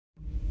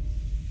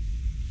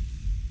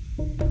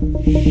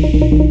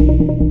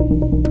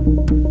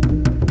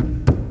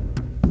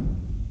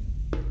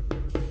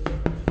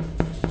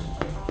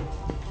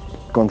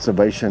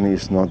Conservation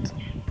is not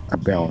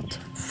about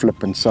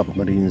flipping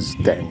submarines,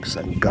 tanks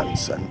and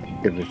guns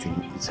and everything.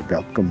 It's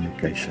about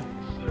communication.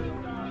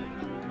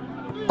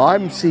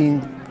 I'm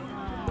seeing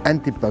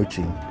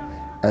anti-poaching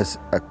as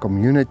a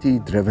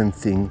community-driven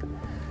thing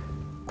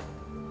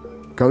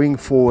going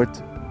forward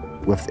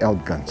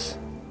without guns.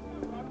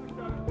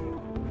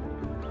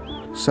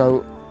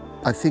 So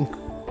I think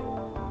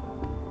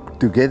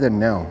together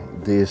now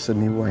there's a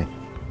new way.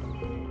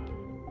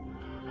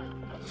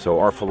 So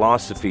our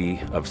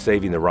philosophy of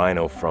saving the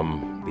rhino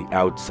from the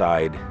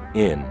outside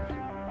in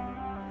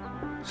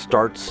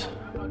starts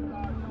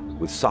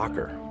with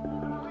soccer.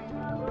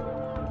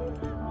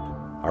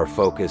 Our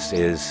focus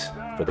is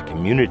for the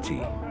community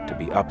to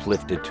be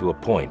uplifted to a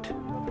point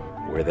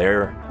where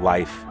their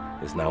life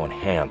is now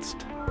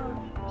enhanced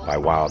by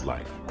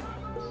wildlife.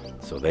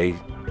 So they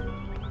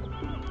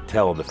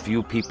tell the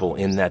few people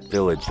in that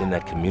village, in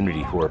that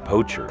community who are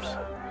poachers,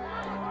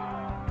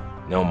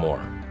 no more.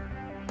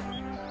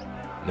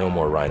 No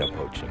more rhino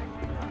poaching,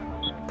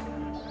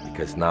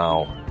 because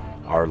now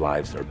our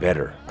lives are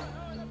better,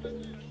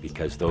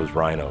 because those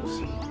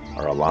rhinos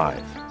are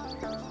alive,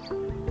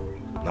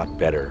 not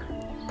better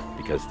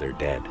because they're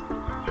dead.